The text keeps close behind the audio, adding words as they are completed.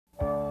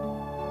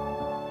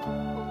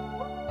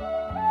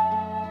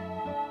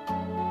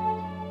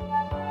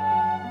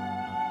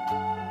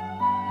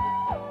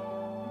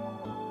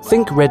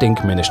Think Red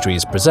Ink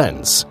Ministries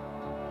presents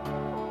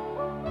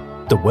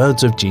the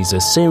Words of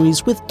Jesus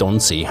series with Don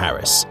C.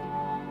 Harris.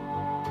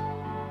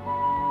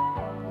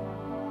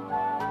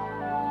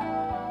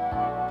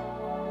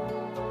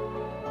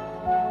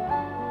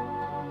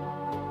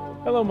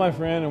 Hello, my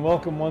friend, and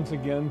welcome once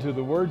again to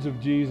the Words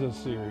of Jesus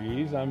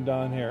series. I'm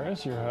Don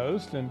Harris, your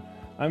host, and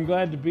I'm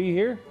glad to be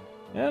here,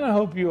 and I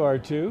hope you are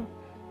too.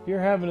 If you're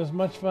having as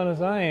much fun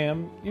as I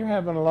am, you're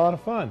having a lot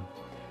of fun,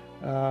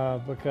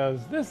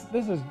 because this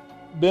has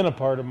been a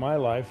part of my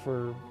life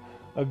for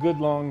a good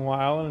long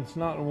while, and it's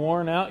not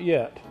worn out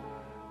yet.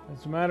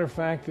 As a matter of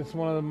fact, it's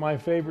one of my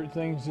favorite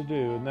things to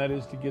do, and that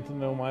is to get to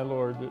know my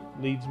Lord that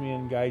leads me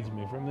and guides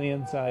me from the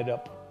inside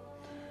up.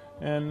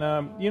 And,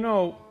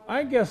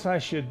 I guess I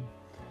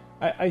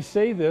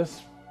say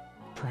this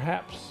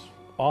perhaps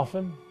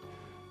often,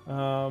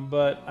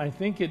 but I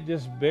think it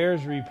just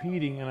bears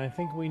repeating, and I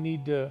think we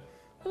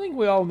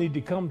all need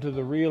to come to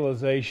the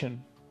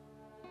realization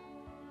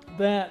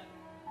that,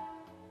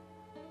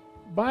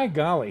 by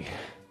golly,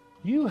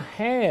 you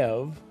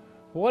have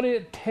what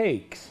it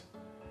takes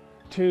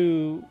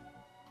to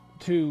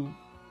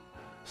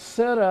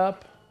set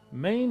up,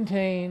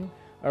 maintain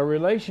a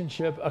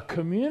relationship, a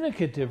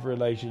communicative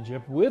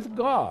relationship with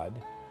God,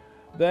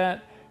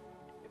 that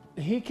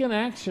He can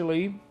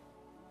actually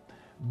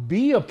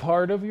be a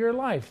part of your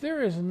life.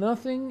 There is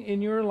nothing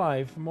in your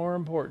life more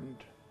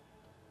important.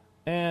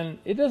 And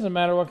it doesn't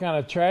matter what kind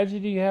of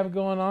tragedy you have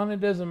going on.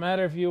 It doesn't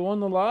matter if you won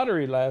the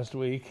lottery last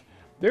week.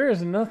 There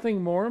is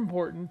nothing more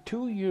important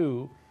to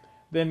you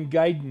than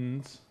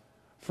guidance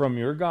from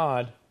your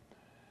God.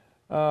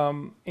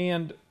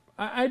 And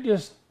I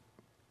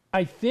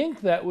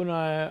think that when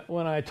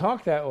I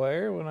talk that way,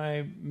 or when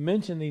I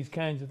mention these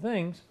kinds of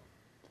things,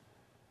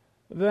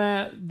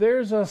 that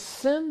there's a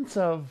sense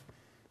of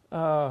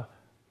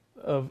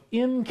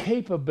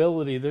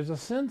incapability. There's a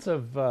sense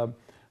of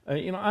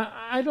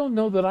I don't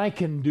know that I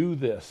can do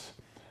this.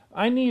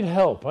 I need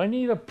help. I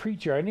need a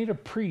preacher. I need a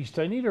priest.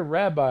 I need a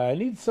rabbi. I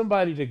need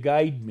somebody to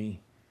guide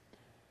me.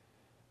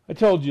 I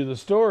told you the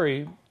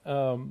story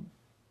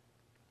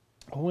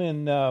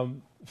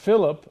when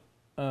Philip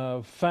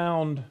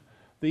found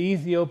the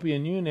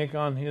Ethiopian eunuch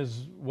on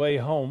his way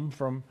home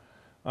from,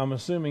 I'm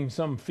assuming,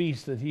 some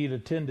feast that he'd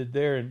attended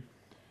there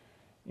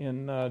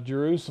in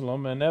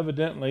Jerusalem, and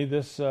evidently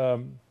this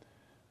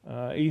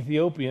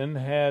Ethiopian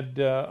had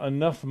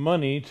enough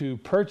money to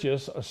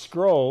purchase a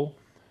scroll,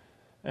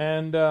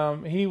 and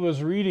he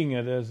was reading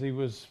it as he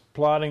was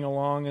plodding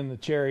along in the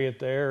chariot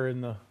there,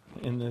 in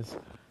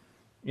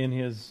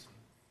his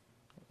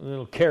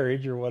little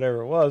carriage or whatever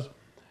it was.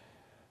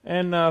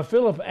 And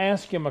Philip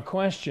asked him a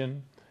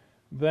question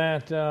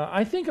that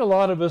I think a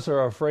lot of us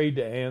are afraid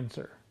to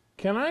answer.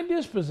 Can I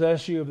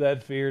dispossess you of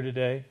that fear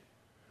today?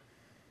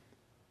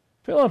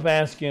 Philip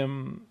asked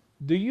him,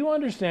 do you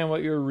understand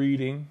what you're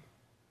reading?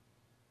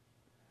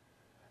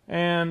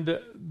 And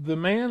the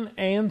man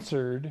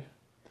answered,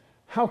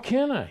 how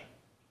can I?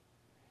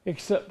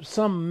 Except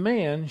some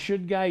man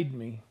should guide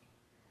me.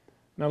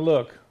 Now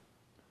look,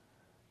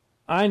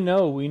 I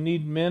know we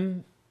need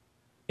men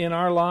in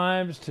our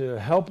lives to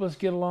help us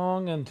get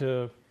along and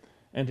to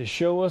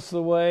show us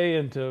the way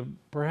and to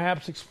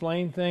perhaps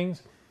explain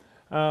things.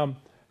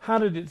 How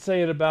did it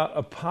say it about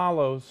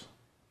Apollos?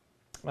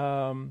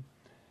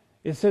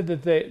 It said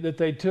that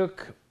they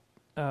took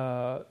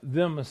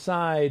them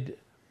aside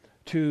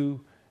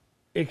to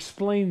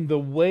explain the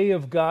way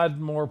of God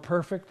more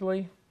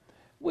perfectly.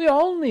 We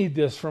all need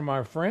this from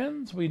our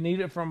friends. We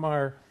need it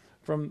from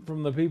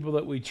the people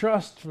that we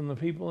trust, from the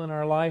people in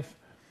our life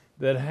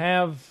that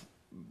have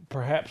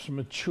perhaps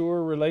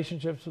mature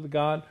relationships with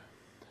God.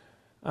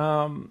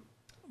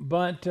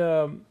 But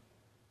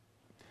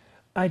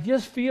I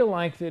just feel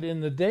like that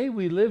in the day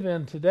we live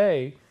in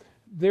today,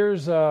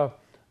 there's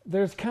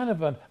kind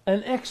of an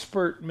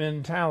expert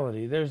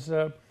mentality.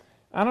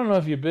 I don't know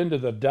if you've been to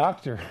the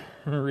doctor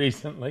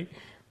recently,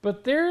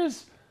 but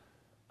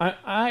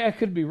I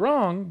could be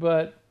wrong,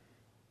 but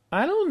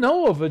I don't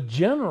know of a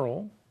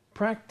general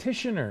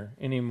practitioner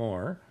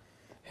anymore.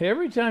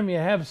 Every time you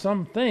have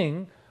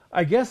something,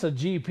 I guess a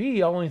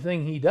GP, only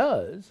thing he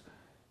does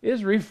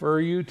is refer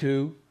you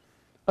to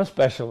a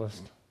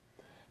specialist.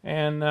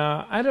 And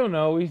I don't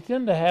know, we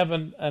tend to have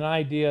an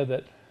idea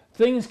that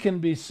things can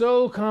be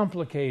so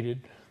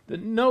complicated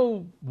that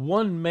no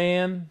one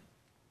man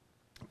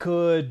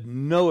could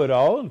know it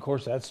all. And of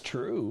course, that's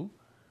true.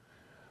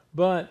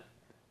 But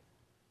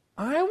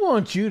I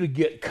want you to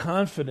get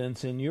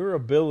confidence in your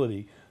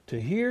ability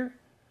to hear,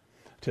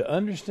 to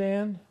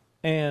understand,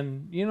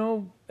 and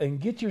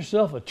get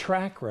yourself a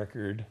track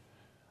record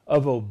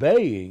of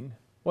obeying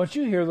what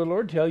you hear the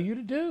Lord tell you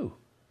to do.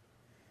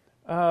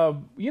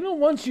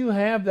 Once you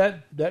have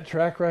that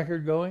track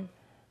record going,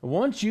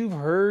 once you've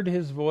heard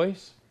His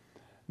voice,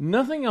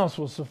 nothing else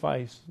will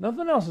suffice.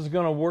 Nothing else is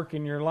going to work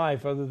in your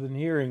life other than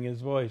hearing His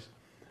voice.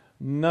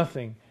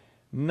 Nothing.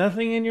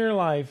 Nothing in your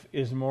life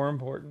is more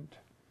important.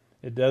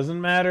 It doesn't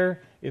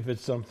matter if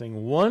it's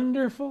something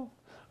wonderful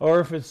or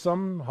if it's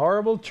some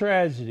horrible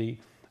tragedy.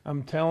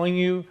 I'm telling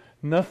you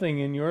Nothing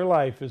in your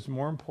life is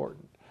more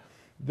important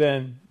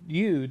than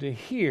you to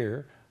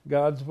hear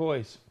God's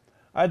voice.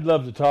 I'd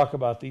love to talk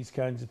about these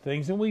kinds of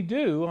things, and we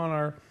do on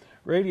our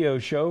radio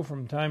show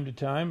from time to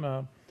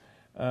time.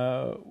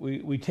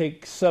 We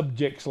take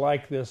subjects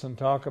like this and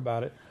talk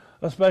about it,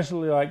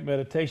 especially like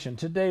meditation.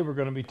 Today we're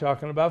going to be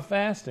talking about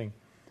fasting.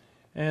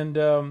 And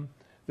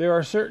there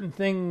are certain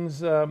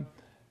things,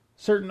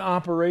 certain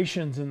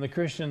operations in the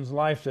Christian's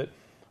life that,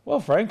 well,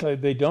 frankly,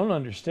 they don't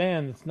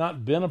understand. It's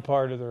not been a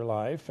part of their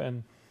life,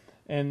 and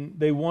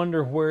they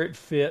wonder where it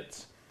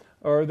fits,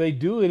 or they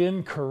do it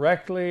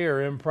incorrectly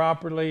or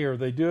improperly, or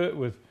they do it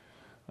with,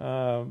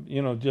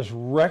 just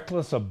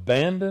reckless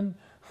abandon.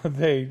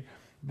 They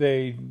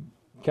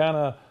kind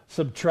of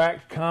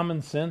subtract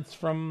common sense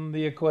from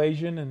the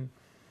equation,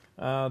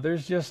 and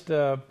there's just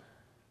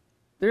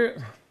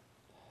there's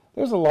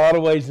a lot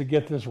of ways to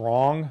get this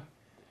wrong.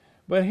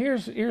 But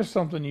here's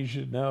something you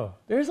should know.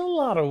 There's a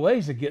lot of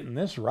ways of getting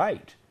this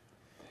right.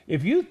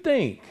 If you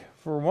think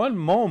for one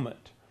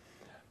moment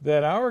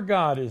that our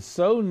God is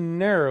so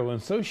narrow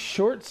and so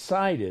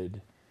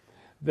short-sighted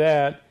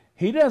that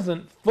he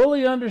doesn't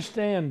fully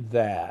understand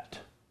that,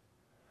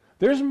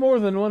 there's more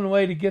than one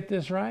way to get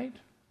this right.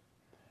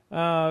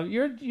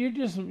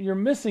 You're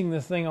missing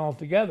this thing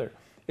altogether.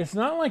 It's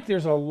not like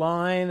there's a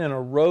line and a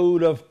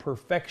road of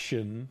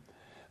perfection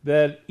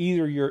that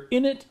either you're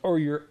in it or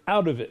you're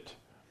out of it.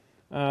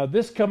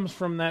 This comes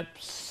from that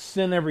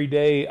sin every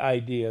day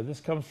idea. This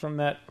comes from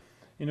that,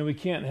 we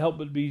can't help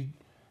but be,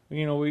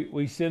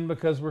 we sin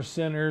because we're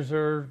sinners,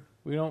 or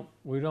we're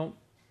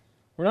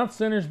not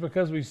sinners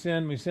because we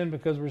sin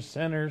because we're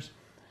sinners.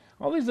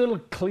 All these little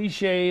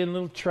cliche and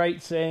little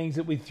trite sayings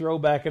that we throw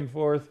back and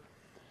forth.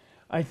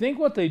 I think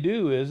what they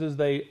do is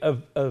they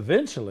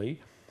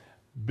eventually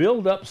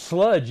build up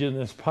sludge in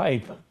this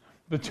pipe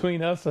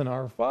between us and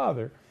our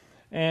Father,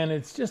 and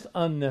it's just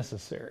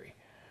unnecessary.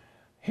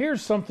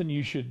 Here's something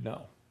you should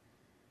know.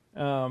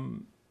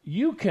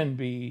 You can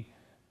be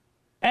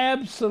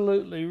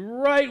absolutely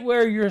right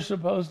where you're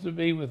supposed to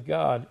be with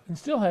God and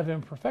still have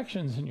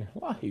imperfections in your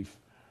life.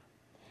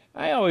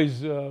 I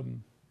always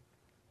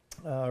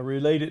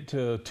relate it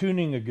to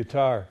tuning a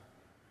guitar.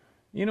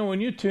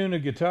 When you tune a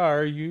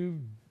guitar,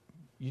 you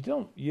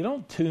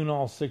don't tune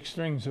all 6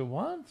 strings at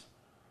once.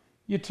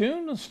 You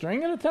tune a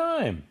string at a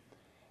time,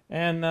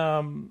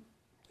 and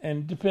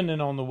depending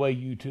on the way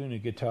you tune a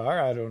guitar,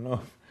 I don't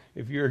know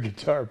if you're a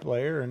guitar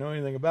player or know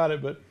anything about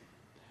it, but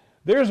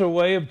there's a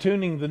way of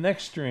tuning the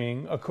next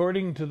string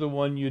according to the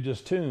one you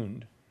just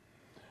tuned.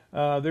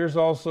 There's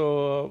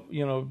also,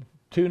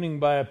 tuning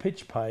by a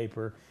pitch pipe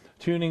or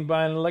tuning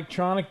by an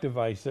electronic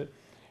device that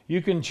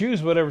you can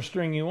choose whatever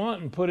string you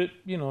want and put it,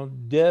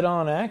 dead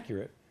on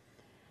accurate.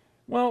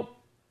 Well,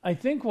 I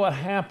think what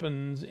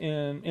happens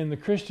in the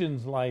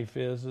Christian's life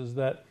is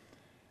that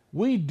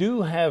we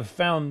do have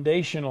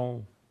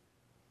foundational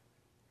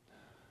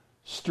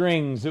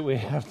strings that we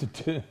have to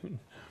tune.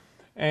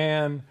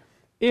 And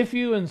if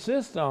you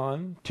insist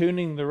on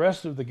tuning the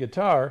rest of the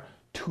guitar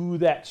to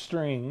that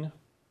string,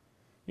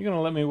 you're going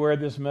to let me wear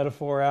this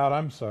metaphor out,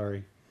 I'm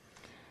sorry.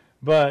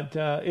 But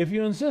if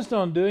you insist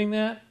on doing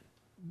that,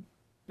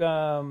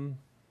 and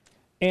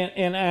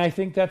I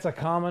think that's a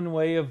common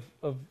way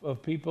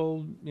of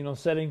people,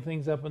 setting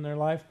things up in their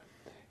life.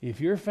 If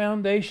your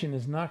foundation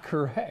is not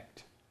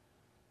correct,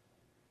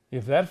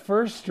 if that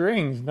first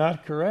string's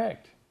not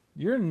correct,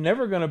 you're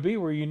never going to be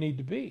where you need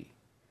to be.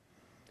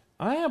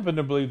 I happen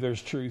to believe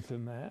there's truth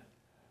in that.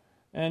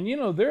 And,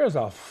 there is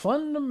a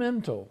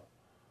fundamental,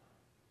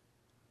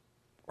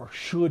 or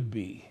should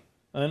be,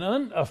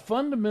 a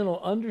fundamental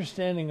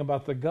understanding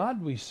about the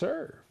God we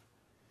serve.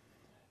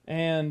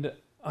 And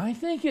I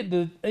think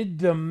it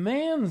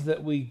demands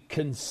that we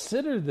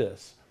consider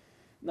this.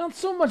 Not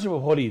so much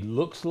about what he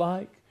looks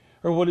like,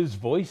 or what his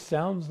voice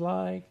sounds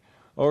like,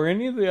 or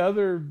any of the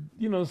other,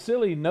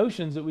 silly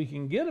notions that we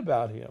can get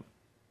about him.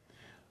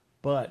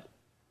 But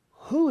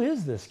who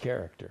is this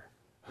character?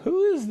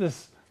 Who is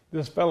this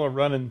fellow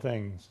running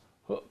things?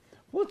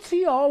 What's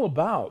he all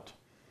about?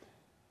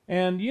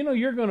 And,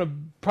 you're going to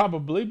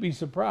probably be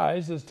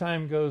surprised as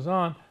time goes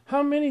on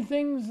how many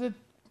things that,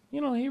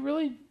 he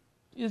really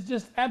is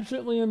just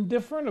absolutely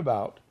indifferent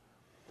about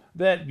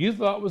that you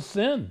thought was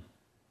sin.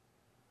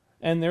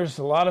 And there's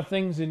a lot of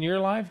things in your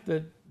life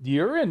that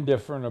you're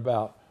indifferent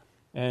about.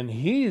 And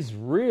he's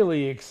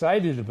really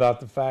excited about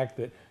the fact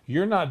that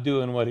you're not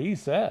doing what he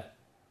said.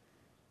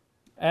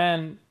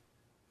 And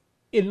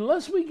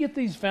unless we get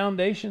these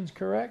foundations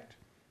correct,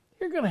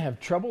 you're going to have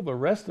trouble the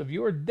rest of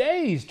your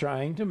days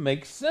trying to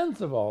make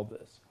sense of all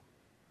this.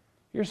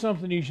 Here's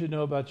something you should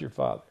know about your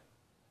Father.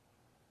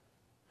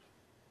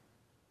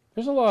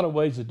 There's a lot of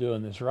ways of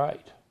doing this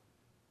right.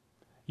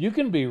 You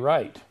can be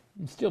right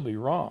and still be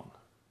wrong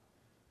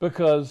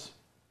because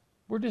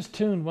we're just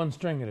tuned one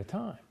string at a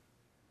time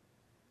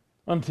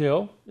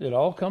until it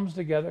all comes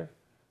together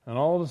and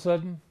all of a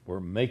sudden we're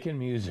making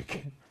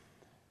music.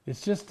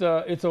 It's just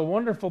it's a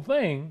wonderful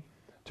thing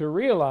to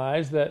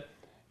realize that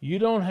you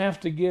don't have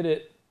to get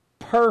it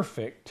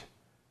perfect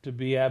to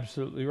be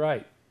absolutely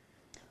right.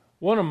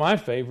 One of my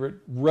favorite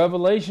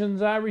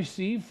revelations I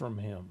received from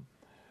him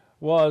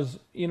was,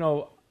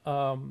 you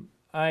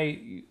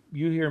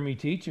hear me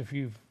teach if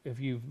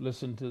you've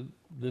listened to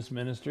this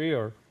ministry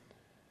or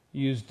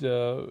used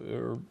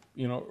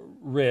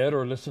read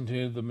or listened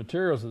to the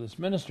materials of this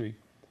ministry.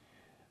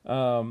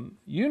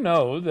 You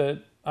know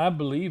that I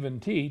believe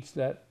and teach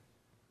that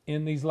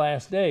in these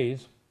last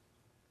days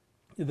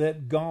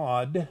that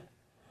God,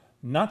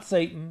 not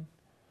Satan,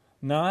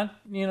 not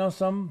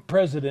some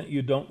president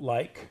you don't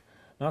like,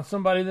 not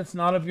somebody that's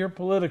not of your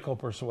political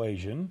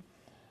persuasion,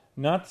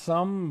 not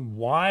some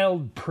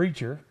wild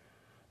preacher,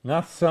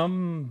 not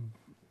some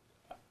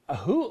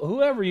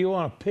whoever you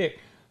want to pick,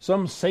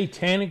 some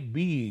satanic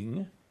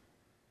being,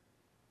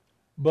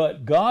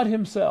 but God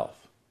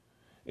himself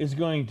is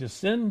going to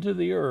send to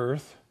the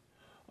earth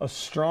a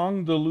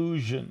strong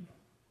delusion.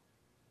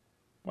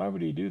 Why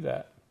would he do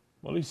that?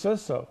 Well, he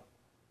says so,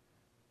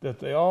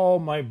 that they all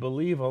might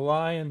believe a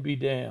lie and be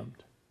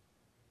damned.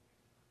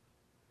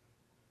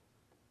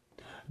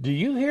 Do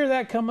you hear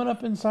that coming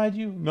up inside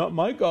you? Not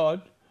my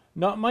God,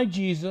 not my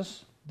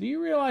Jesus. Do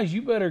you realize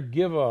you better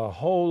give a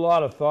whole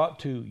lot of thought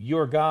to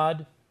your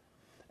God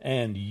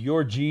and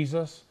your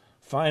Jesus?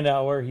 Find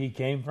out where he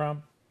came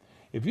from.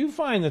 If you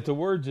find that the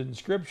words in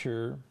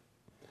Scripture,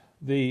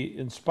 the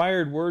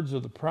inspired words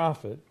of the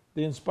prophet,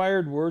 the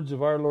inspired words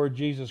of our Lord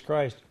Jesus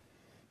Christ,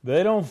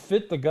 they don't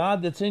fit the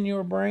God that's in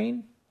your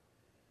brain,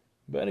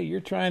 buddy,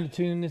 you're trying to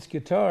tune this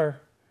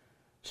guitar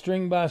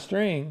string by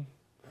string,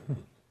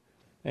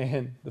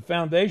 and the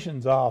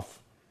foundation's off.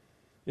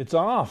 It's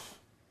off.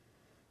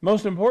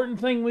 Most important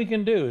thing we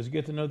can do is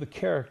get to know the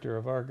character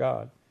of our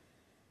God.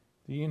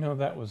 Do you know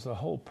that was the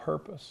whole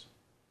purpose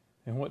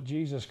and what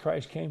Jesus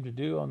Christ came to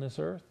do on this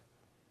earth?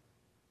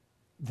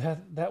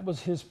 That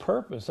was his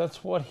purpose.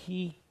 That's what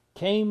he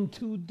came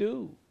to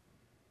do.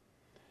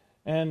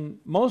 And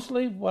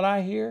mostly what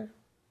I hear,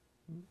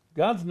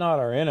 God's not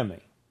our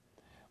enemy.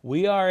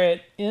 We are at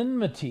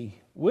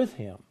enmity with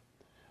him.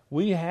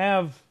 We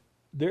have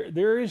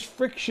there is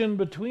friction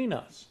between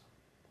us,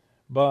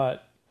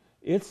 but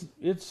it's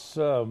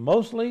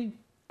mostly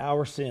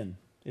our sin.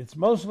 It's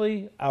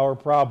mostly our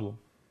problem.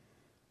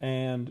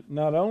 And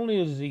not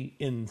only does he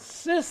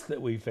insist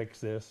that we fix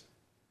this,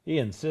 he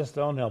insists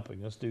on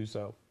helping us do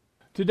so.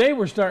 Today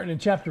we're starting in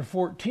chapter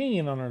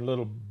 14 on our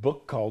little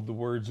book called The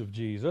Words of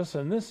Jesus,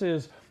 and this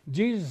is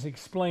Jesus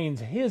explains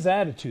his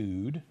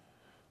attitude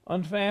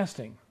on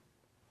fasting.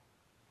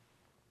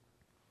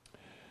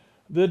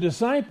 The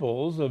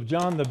disciples of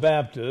John the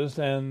Baptist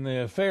and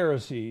the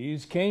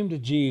Pharisees came to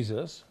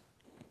Jesus,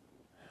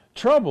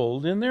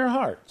 troubled in their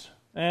hearts,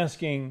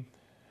 asking,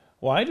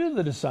 "Why do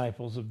the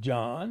disciples of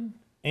John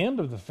and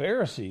of the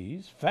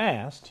Pharisees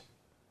fast,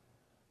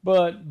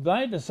 but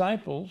thy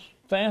disciples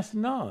fast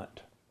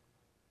not?"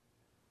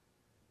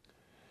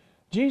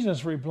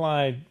 Jesus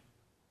replied,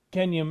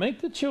 "Can you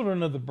make the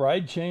children of the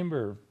bride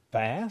chamber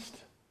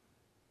fast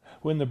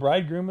when the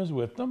bridegroom is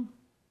with them?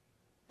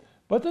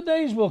 But the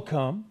days will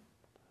come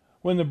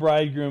when the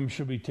bridegroom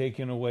shall be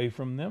taken away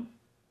from them,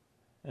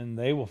 and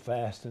they will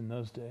fast in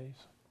those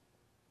days.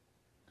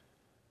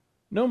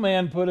 No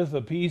man putteth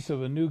a piece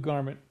of a new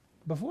garment."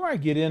 Before I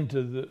get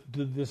into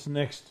this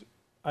next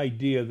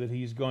idea that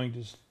he's going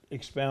to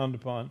expound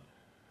upon,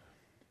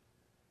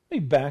 let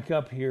me back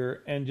up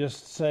here and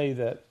just say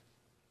that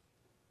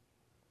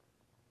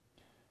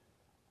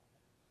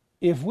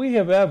if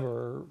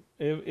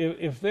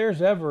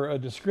there's ever a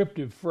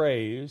descriptive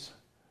phrase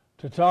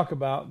to talk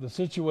about the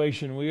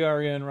situation we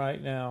are in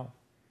right now,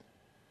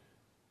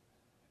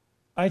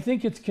 I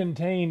think it's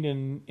contained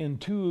in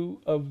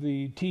two of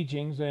the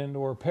teachings and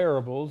or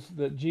parables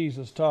that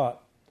Jesus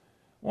taught.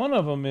 One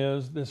of them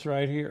is this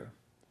right here.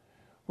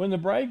 When the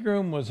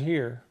bridegroom was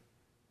here,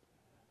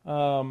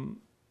 the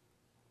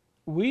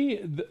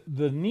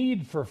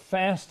need for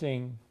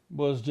fasting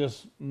was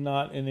just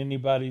not in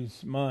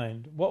anybody's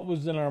mind. What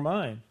was in our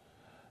mind?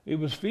 It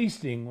was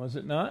feasting, was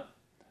it not?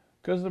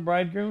 Because the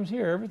bridegroom's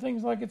here.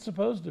 Everything's like it's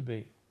supposed to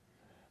be.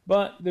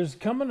 But there's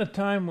coming a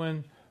time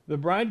when the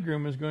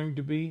bridegroom is going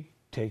to be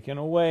taken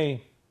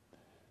away.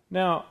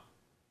 Now,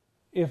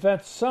 if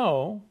that's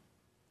so,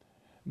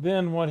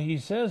 then what he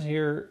says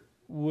here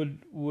would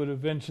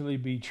eventually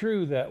be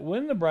true, that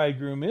when the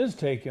bridegroom is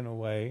taken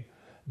away,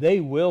 they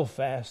will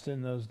fast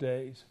in those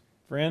days.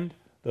 Friend,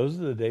 those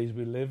are the days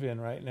we live in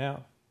right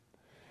now.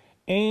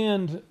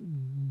 And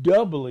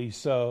doubly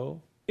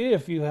so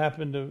if you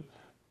happen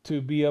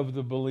to be of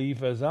the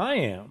belief, as I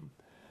am,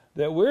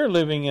 that we're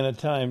living in a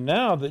time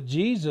now that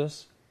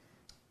Jesus,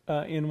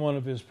 in one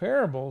of his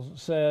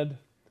parables, said,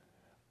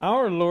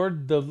 our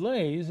Lord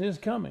delays his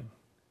coming.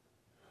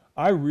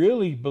 I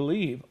really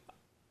believe,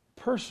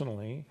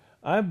 personally,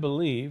 I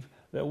believe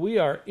that we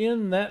are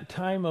in that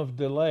time of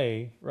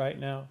delay right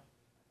now.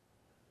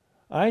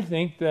 I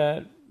think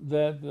that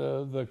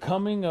the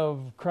coming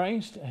of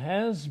Christ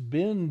has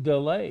been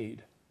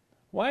delayed.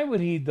 Why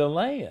would he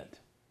delay it?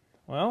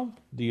 Well,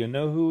 do you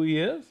know who he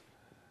is?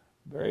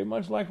 Very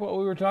much like what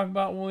we were talking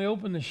about when we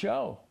opened the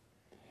show.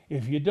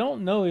 If you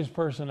don't know his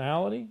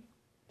personality,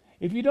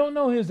 if you don't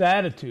know his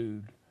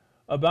attitude,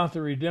 about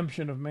the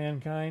redemption of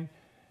mankind,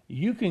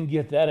 you can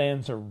get that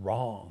answer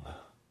wrong.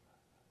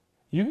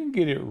 You can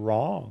get it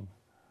wrong.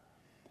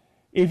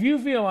 If you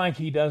feel like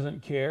he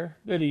doesn't care,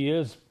 that he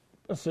is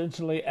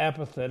essentially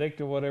apathetic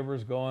to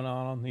whatever's going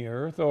on the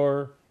earth,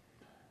 or,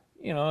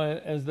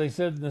 as they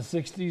said in the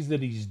 60s,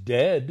 that he's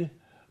dead,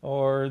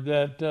 or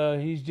that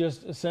he's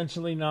just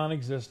essentially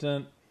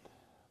non-existent,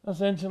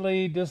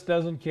 essentially just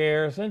doesn't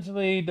care,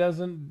 essentially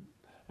doesn't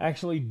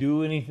actually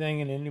do anything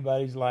in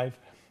anybody's life.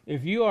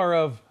 If you are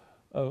of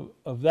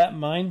that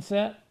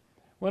mindset,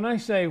 when I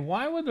say,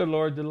 why would the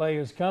Lord delay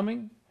his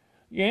coming?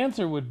 The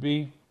answer would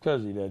be,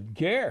 because he doesn't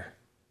care.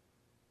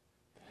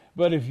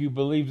 But if you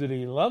believe that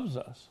he loves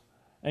us,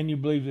 and you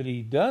believe that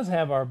he does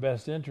have our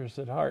best interests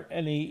at heart,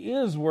 and he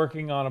is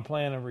working on a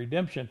plan of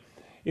redemption,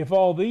 if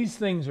all these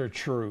things are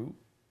true,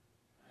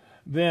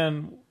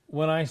 then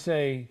when I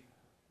say,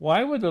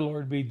 why would the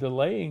Lord be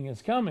delaying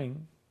his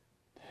coming?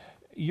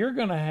 You're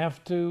going to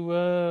have to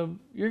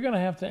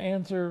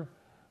answer,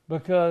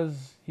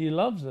 because he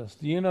loves us.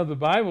 Do you know the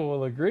Bible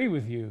will agree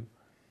with you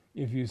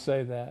if you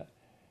say that?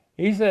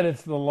 He said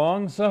it's the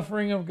long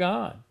suffering of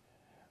God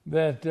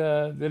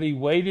that he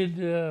waited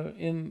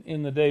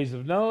in the days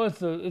of Noah.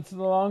 It's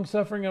the long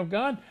suffering of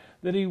God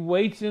that he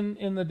waits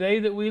in the day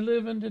that we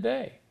live in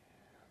today.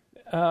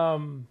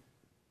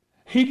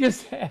 He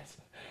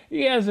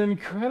has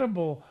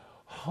incredible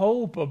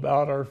hope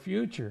about our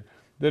future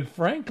that,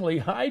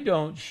 frankly, I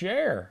don't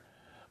share.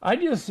 I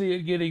just see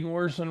it getting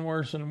worse and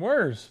worse and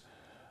worse.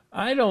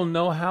 I don't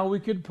know how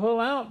we could pull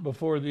out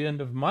before the end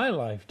of my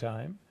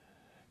lifetime.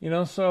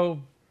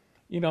 So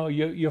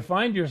you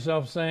find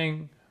yourself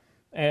saying,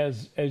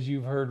 as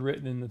you've heard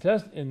written in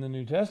the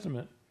New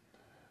Testament,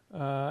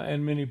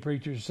 and many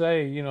preachers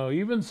say,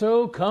 even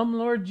so, come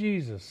Lord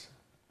Jesus.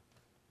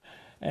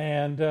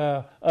 And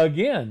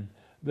again,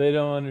 they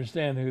don't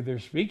understand who they're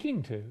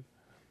speaking to.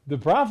 The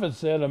prophet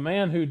said, a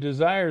man who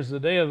desires the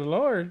day of the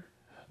Lord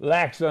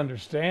lacks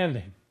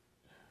understanding.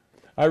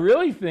 I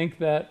really think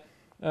that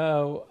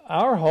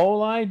our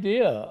whole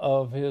idea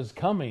of his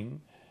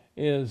coming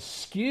is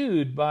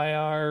skewed by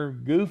our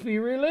goofy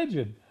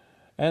religion,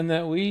 and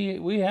that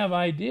we have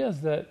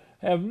ideas that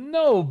have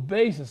no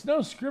basis,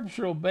 no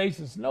scriptural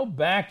basis, no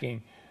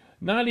backing,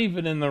 not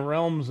even in the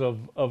realms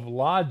of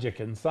logic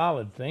and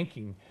solid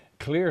thinking,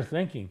 clear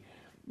thinking.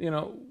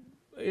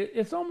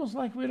 It's almost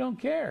like we don't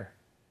care.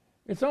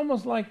 It's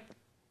almost like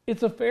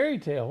it's a fairy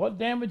tale. What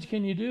damage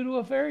can you do to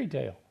a fairy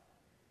tale?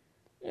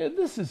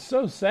 This is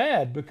so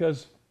sad,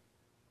 because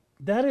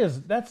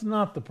that's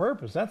not the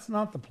purpose. That's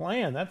not the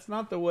plan. That's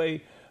not the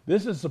way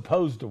this is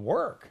supposed to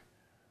work.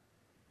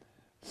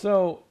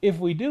 So if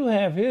we do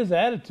have his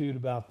attitude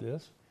about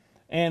this,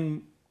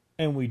 and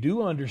we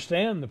do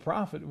understand the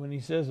prophet when he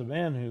says a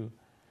man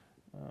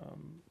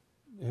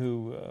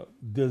who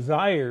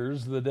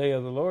desires the day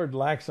of the Lord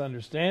lacks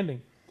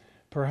understanding,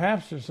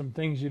 perhaps there's some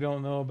things you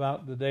don't know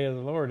about the day of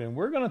the Lord, and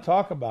we're going to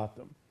talk about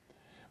them.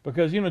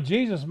 Because,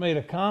 Jesus made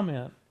a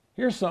comment.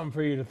 Here's something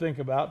for you to think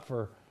about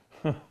for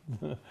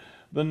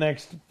the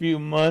next few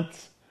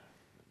months.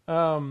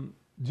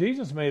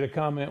 Jesus made a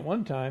comment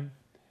one time.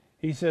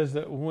 He says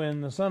that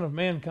when the Son of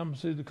Man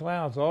comes through the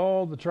clouds,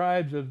 all the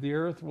tribes of the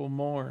earth will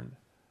mourn.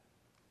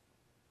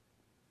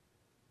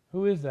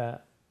 Who is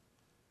that?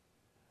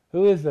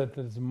 Who is that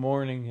that's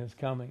mourning his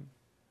coming?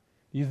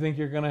 You think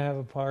you're going to have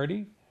a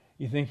party?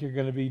 You think you're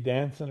going to be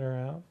dancing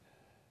around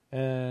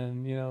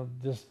and,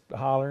 just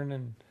hollering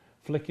and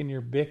flicking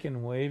your bick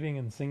and waving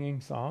and singing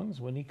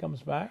songs when he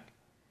comes back?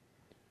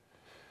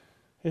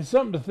 It's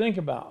something to think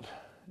about.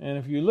 And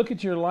if you look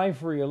at your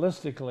life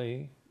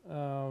realistically,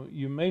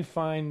 you may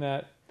find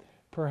that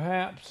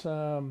perhaps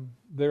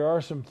there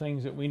are some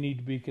things that we need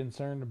to be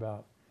concerned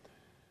about,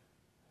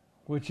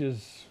 which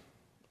is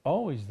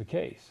always the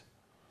case.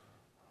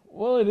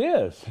 Well, it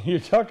is. You're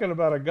talking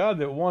about a God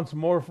that wants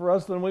more for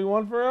us than we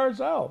want for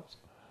ourselves.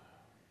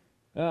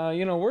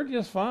 We're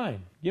just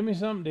fine. Give me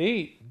something to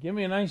eat. Give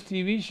me a nice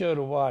TV show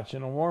to watch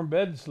and a warm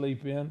bed to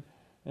sleep in.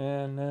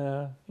 And,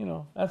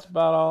 that's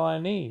about all I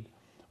need.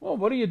 Well,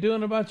 what are you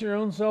doing about your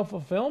own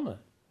self-fulfillment?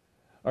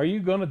 Are you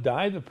going to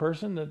die the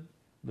person that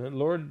the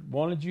Lord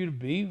wanted you to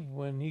be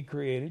when he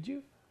created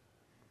you?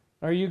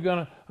 Are you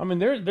going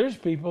to... there's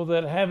people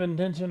that have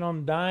intention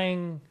on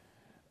dying...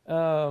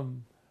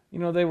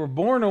 they were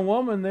born a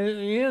woman,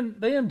 they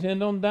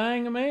intend on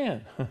dying a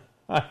man.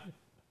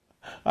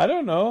 I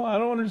don't know. I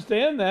don't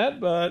understand that,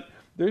 but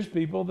there's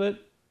people that,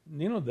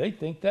 they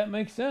think that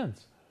makes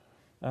sense.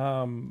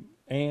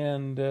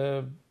 And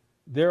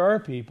there are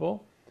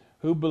people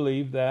who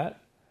believe that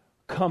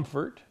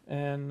comfort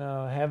and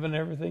having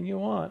everything you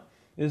want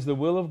is the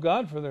will of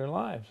God for their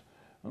lives.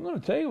 I'm going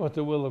to tell you what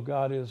the will of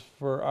God is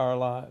for our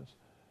lives.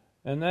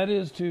 And that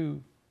is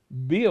to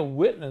be a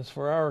witness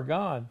for our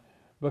God,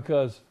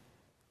 because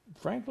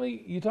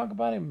frankly, you talk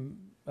about him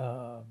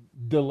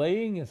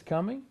delaying his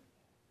coming.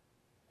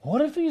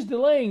 What if he's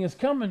delaying his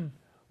coming,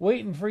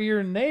 waiting for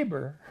your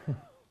neighbor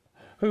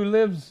who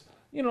lives,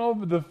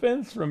 over the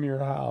fence from your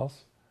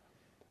house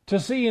to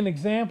see an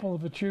example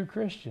of a true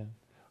Christian?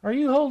 Are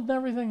you holding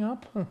everything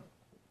up?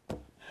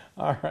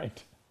 All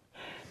right.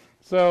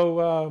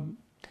 So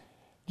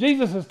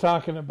Jesus is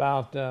talking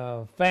about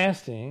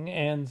fasting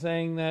and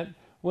saying that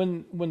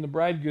when the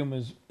bridegroom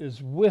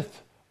is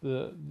with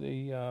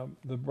the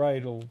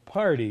bridal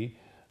party,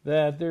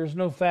 that there's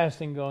no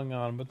fasting going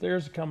on, but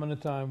there's coming a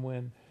time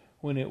when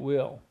it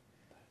will.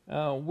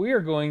 We are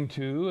going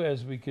to,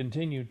 as we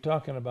continue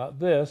talking about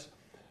this,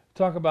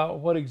 talk about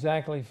what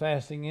exactly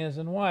fasting is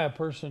and why a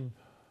person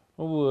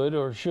would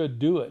or should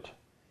do it.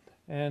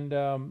 And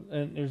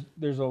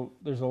there's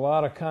a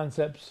lot of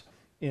concepts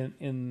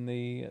in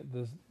the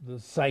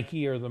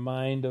psyche or the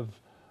mind of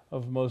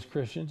most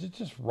Christians. It's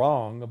just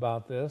wrong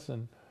about this,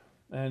 and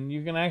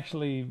you can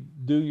actually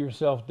do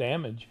yourself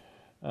damage.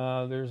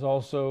 There's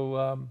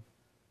also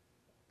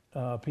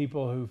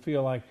people who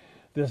feel like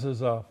this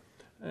is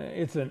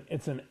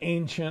it's an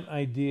ancient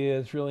idea.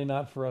 It's really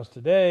not for us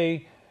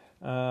today.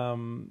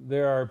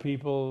 There are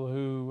people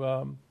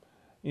who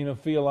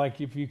feel like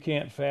if you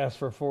can't fast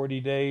for 40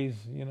 days,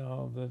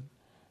 that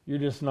you're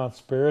just not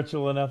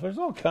spiritual enough. There's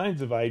all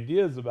kinds of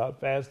ideas about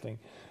fasting.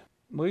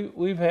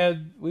 We've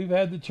had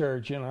the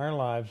church in our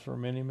lives for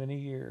many, many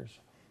years,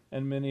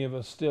 and many of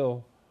us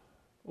still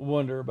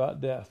wonder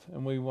about death,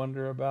 and we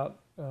wonder about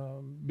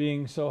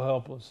being so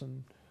helpless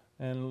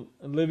and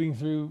living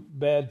through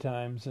bad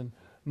times and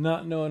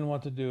not knowing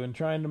what to do and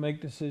trying to make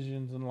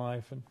decisions in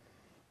life. And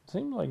it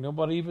seems like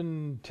nobody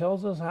even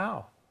tells us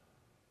how.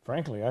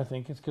 Frankly, I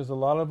think it's because a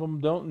lot of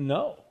them don't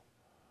know.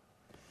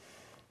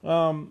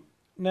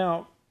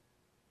 Now,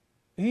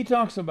 he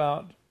talks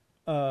about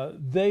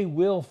they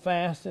will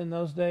fast in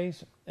those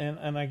days,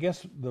 and I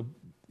guess the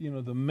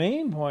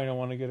main point I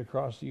want to get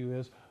across to you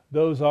is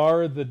those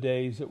are the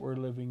days that we're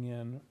living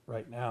in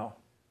right now.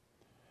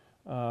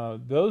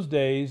 Those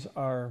days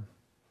are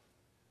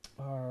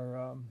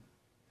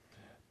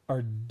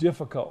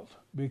difficult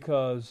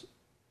because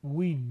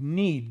we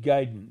need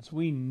guidance.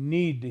 We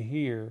need to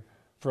hear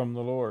from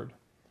the Lord.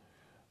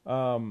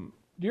 Do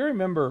you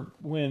remember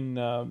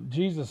when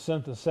Jesus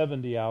sent the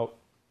 70 out?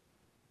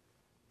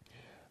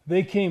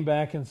 They came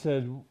back and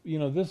said,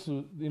 this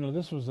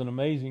was an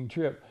amazing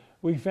trip.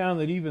 We found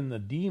that even the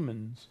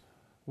demons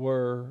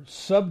were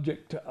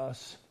subject to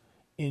us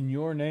in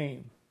your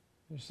name.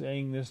 They're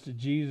saying this to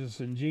Jesus,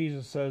 and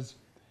Jesus says,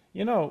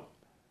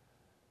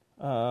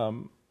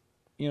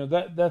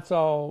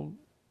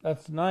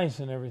 that's nice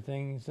and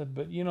everything. He said,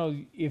 but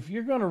if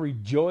you're going to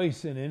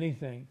rejoice in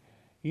anything,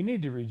 you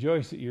need to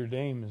rejoice that your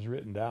name is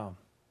written down.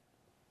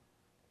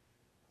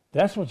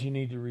 That's what you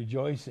need to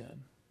rejoice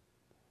in.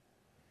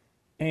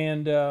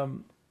 And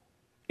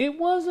it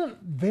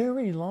wasn't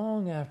very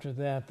long after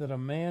that a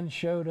man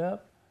showed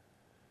up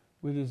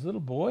with his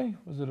little boy.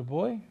 Was it a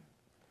boy?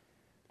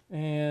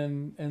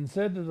 And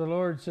said to the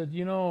Lord,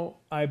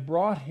 I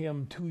brought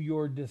him to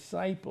your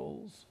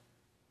disciples,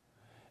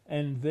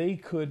 and they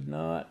could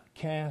not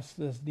cast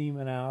this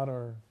demon out,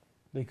 or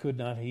they could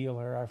not heal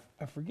her.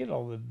 I forget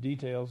all the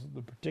details,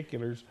 the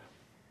particulars.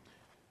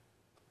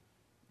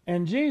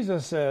 And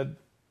Jesus said,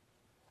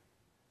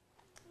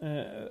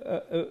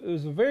 it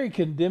was a very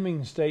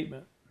condemning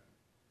statement.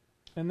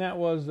 And that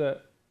was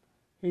that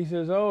he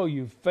says, "Oh,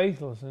 you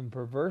faithless and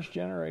perverse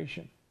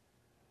generation.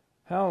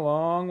 How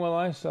long will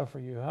I suffer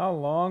you? How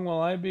long will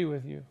I be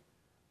with you?"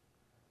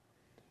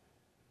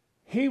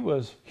 He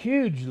was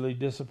hugely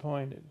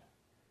disappointed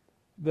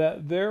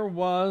that there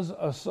was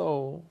a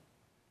soul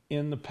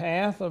in the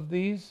path of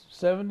these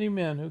 70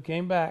 men who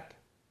came back.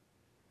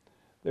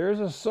 There is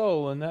a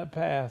soul in that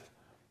path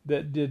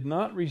that did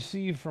not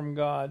receive from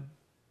God.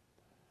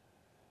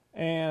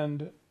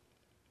 And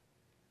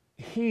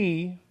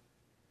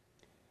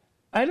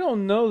I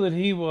don't know that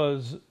he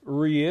was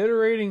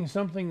reiterating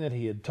something that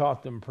he had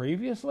taught them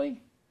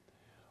previously,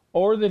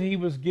 or that he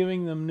was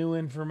giving them new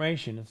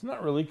information. It's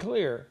not really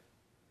clear.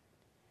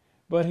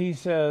 But he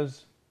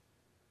says,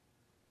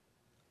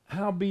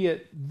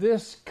 "Howbeit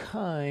this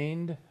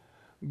kind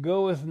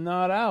goeth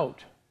not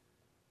out,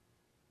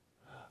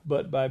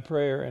 but by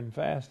prayer and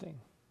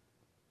fasting."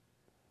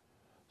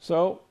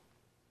 So,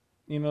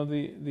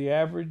 the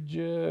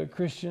average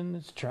Christian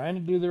is trying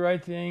to do the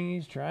right thing.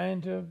 He's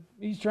trying.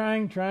 He's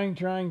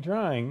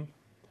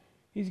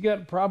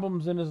got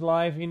problems in his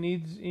life. He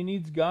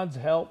needs God's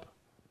help.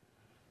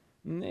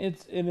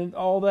 And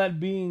all that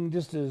being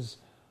just as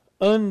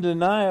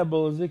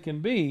undeniable as it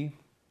can be,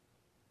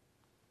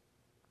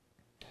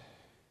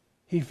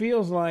 he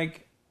feels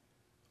like,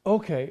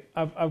 okay,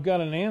 I've got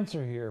an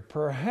answer here.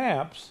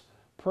 Perhaps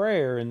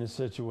prayer in this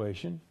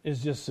situation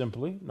is just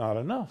simply not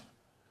enough.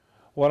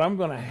 What I'm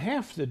going to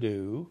have to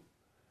do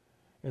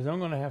is I'm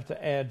going to have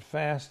to add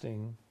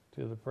fasting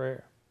to the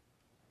prayer.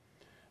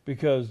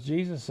 Because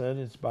Jesus said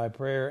it's by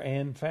prayer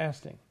and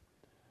fasting.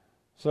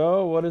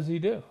 So what does he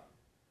do?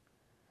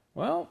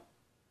 Well,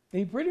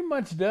 he pretty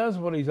much does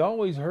what he's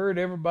always heard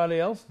everybody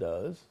else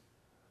does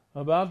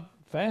about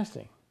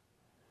fasting.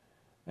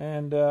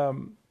 And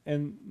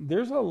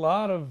there's a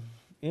lot of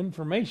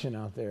information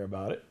out there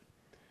about it.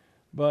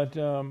 But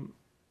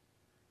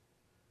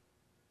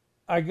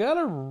I got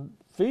a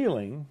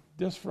feeling,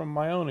 just from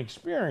my own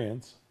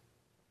experience,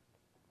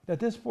 that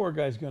this poor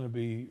guy's going to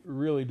be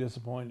really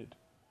disappointed.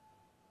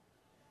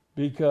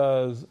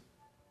 Because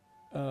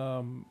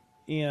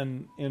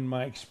in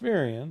my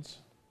experience,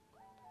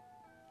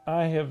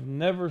 I have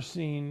never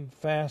seen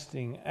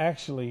fasting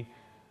actually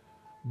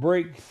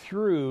break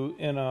through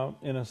in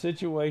a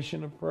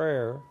situation of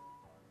prayer,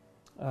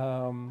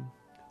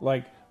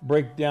 like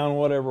break down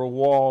whatever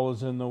wall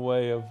is in the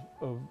way of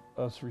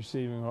us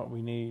receiving what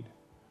we need.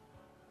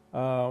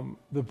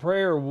 The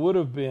prayer would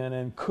have been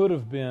and could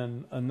have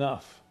been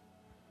enough,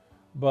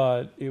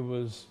 but it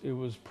was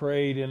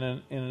prayed in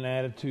an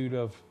attitude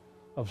of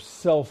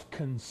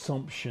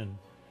self-consumption.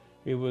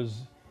 It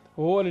was,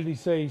 well, what did he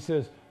say? He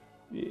says,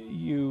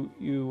 you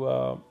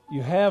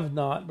have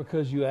not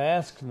because you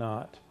ask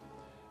not,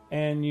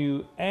 and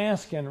you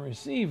ask and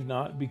receive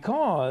not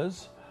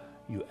because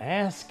you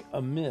ask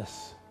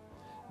amiss,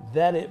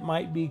 that it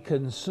might be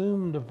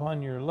consumed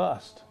upon your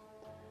lust.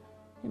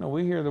 You know,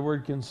 we hear the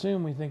word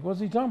consume, we think, what's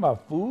he talking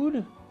about?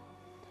 Food?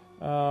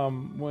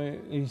 When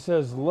he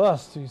says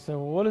lust, he said,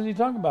 well, what is he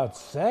talking about?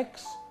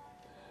 Sex?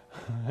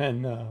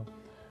 And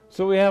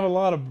so we have a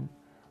lot of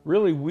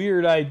really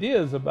weird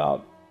ideas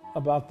about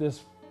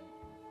this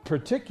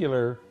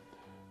particular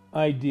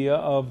idea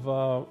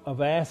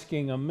of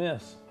asking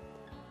amiss.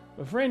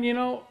 But friend, you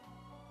know,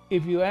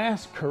 if you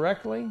ask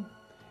correctly,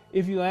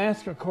 if you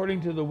ask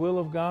according to the will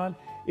of God,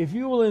 if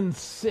you will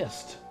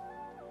insist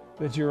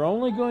that you're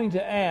only going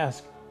to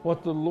ask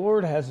what the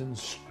Lord has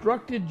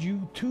instructed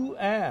you to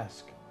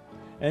ask,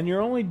 and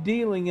you're only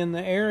dealing in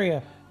the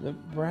area,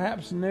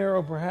 perhaps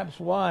narrow, perhaps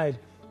wide,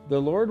 the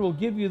Lord will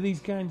give you these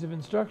kinds of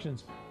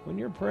instructions. When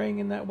you're praying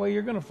in that way,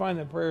 you're going to find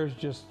that prayer is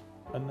just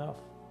enough.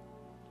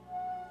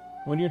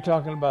 When you're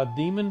talking about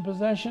demon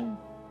possession,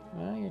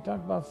 well, you're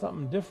talking about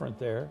something different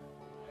there.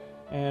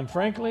 And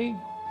frankly,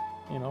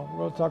 you know,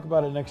 we'll talk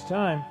about it next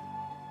time.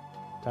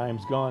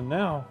 Time's gone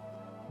now.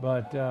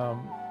 But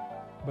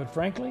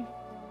frankly,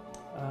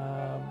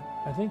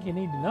 I think you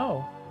need to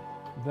know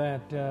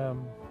that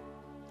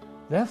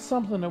that's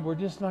something that we're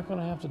just not going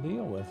to have to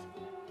deal with.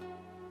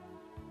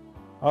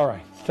 All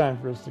right, it's time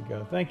for us to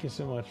go. Thank you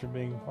so much for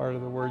being part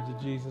of the Words of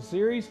Jesus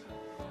series.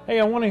 Hey,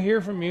 I want to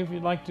hear from you. If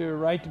you'd like to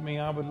write to me,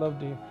 I would love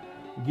to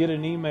get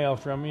an email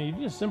from you. You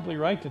just simply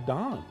write to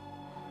Don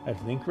at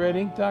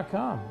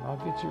thinkredinc.com. I'll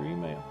get your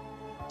email.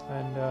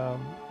 And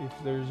if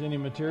there's any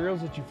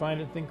materials that you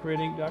find at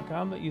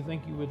thinkredinc.com that you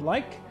think you would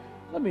like,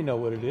 let me know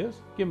what it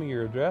is. Give me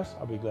your address.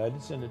 I'll be glad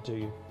to send it to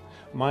you.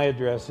 My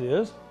address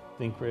is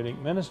Think Red Ink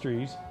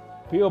Ministries,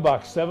 P.O.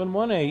 Box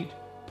 718,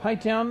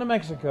 Pytown, New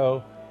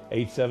Mexico,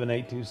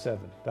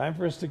 87827. Time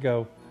for us to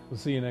go. We'll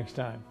see you next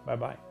time.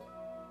 Bye-bye.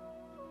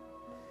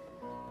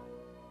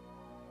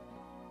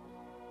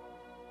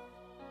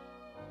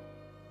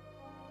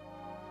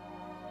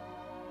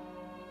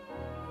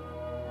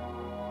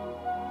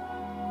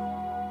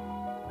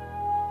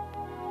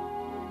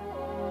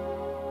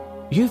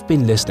 You've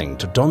been listening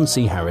to Don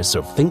C. Harris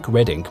of Think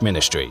Red Ink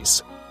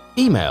Ministries.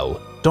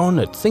 Email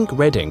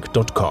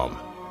don@thinkredink.com.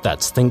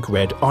 That's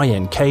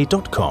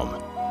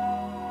thinkredink.com.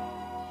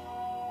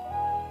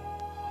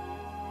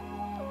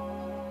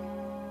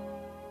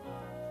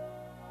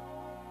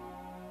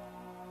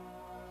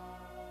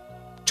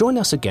 Join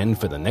us again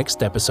for the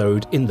next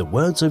episode in the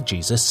Words of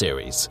Jesus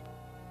series.